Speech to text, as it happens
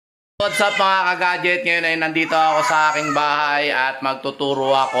What's up mga ka-gadget? Ngayon ay nandito ako sa aking bahay at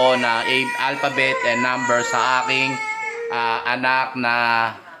magtuturo ako ng alphabet and number sa aking anak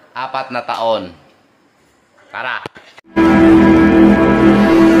na 4 na taon. Tara!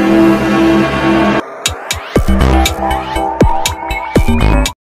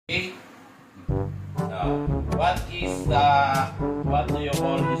 Okay. What do you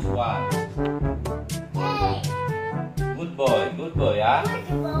call this one? Good boy, ah?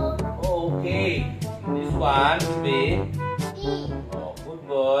 Oh, okay. This one, B. Oh, good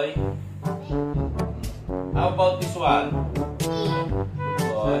boy. How about this one? Good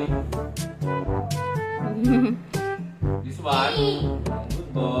boy. This one, good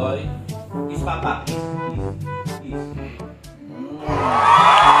boy. Kiss Papa, kiss.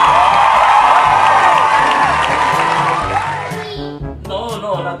 No,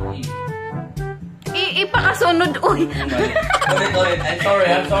 not E. Ipakasunod, uy. Ulit.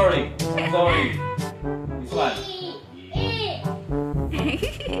 I'm sorry. This one.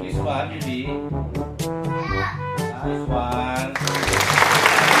 This one, baby. This one.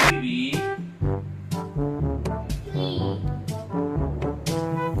 Baby.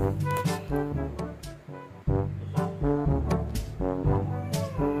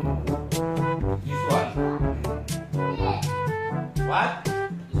 This one. What?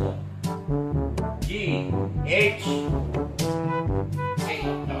 G, H.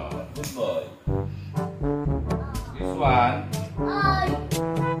 Oh, good boy. This one.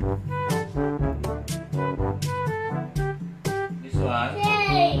 This one.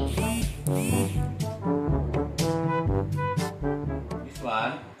 This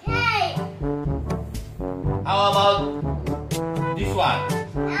one. How about this one?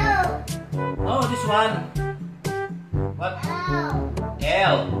 No, this one. What?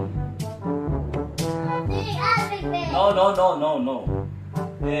 L. No.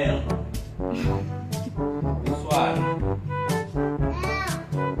 L. This one.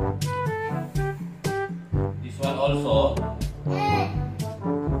 This one also.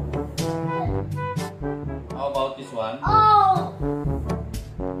 How about this one?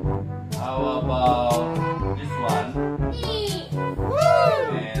 How about this one?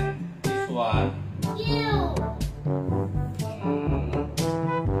 And this one?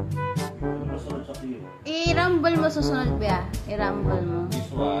 I-rumble mo susunod ba? I-rumble mo. This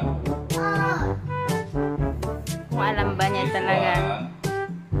one. Kung alam ba niya talaga.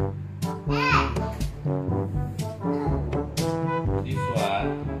 This one.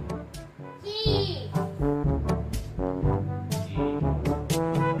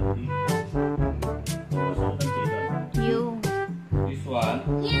 U. This one.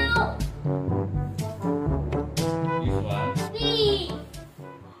 This one. This one.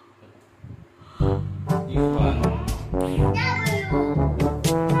 This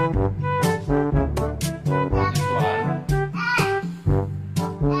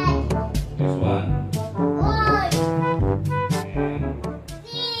one.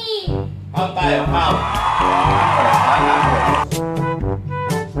 How tayo? How?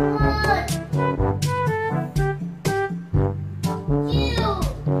 Numbers.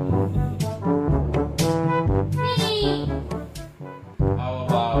 How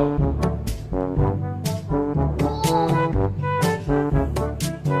about no?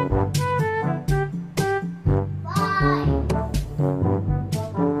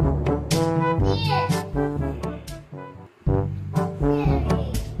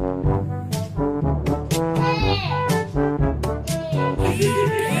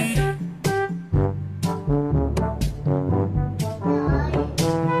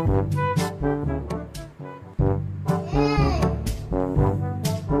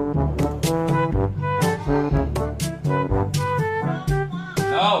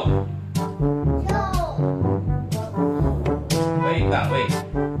 Wait.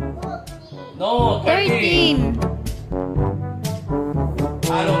 No, 13. 13.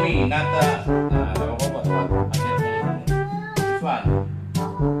 Follow me, not this one.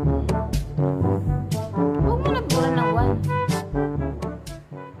 Huwag mo nagburan ng 1.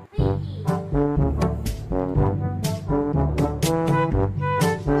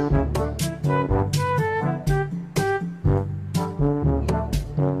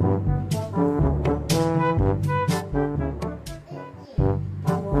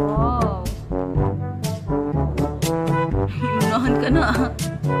 Wow. Inunahan ka na.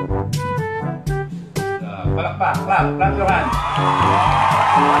 Palakpak, clap your hands.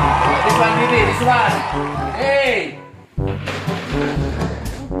 This one, baby, this one. Hey!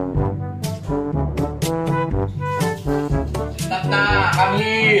 Stop na, come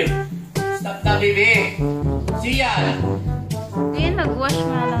here. Stop na, baby. See ya. Hindi, nag-wash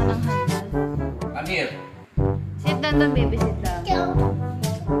mo na lang ng hands. here. Sit down, baby. Sit down.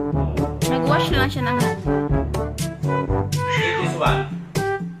 Nag-wash lang siya ng hand. Eat this one.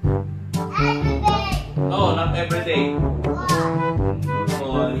 No, not every day.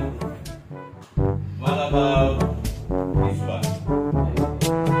 Boy. What about this one?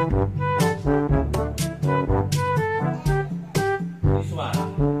 This one.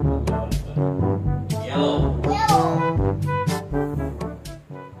 Yellow.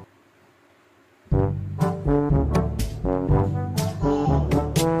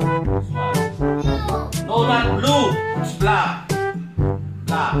 This one. No, not blue. It's black.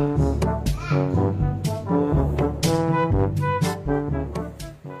 Black.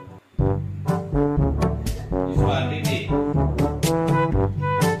 This one, baby.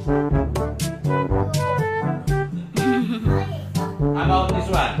 How about this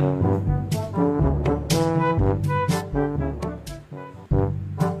one?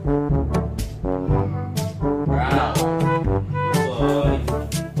 Brown. Good boy.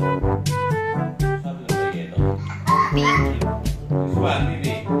 Sabi na ba yellow? This one,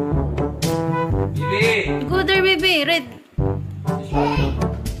 baby. Baby. Go there, baby. Red. This one.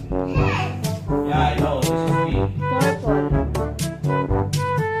 Yeah, I know. This is pink. Purple.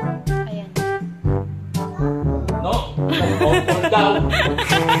 Ayan. No. Purple daw.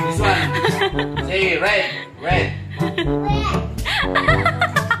 This one. Say red. Red.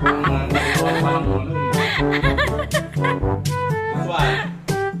 This one.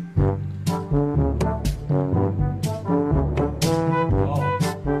 No.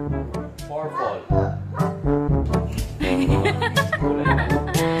 Purple.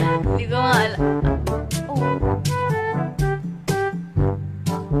 Hindi ko nga alam. Oh.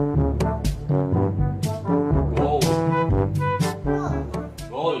 Gold.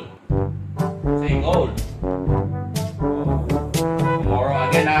 Gold. Say gold. Tomorrow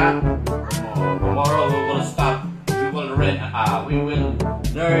again, tomorrow we will stop. We will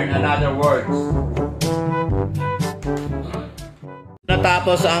learn another words.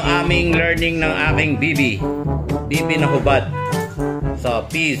 Natapos ang aming learning ng aking bibi. Bibi na hubad. So,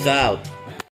 peace out.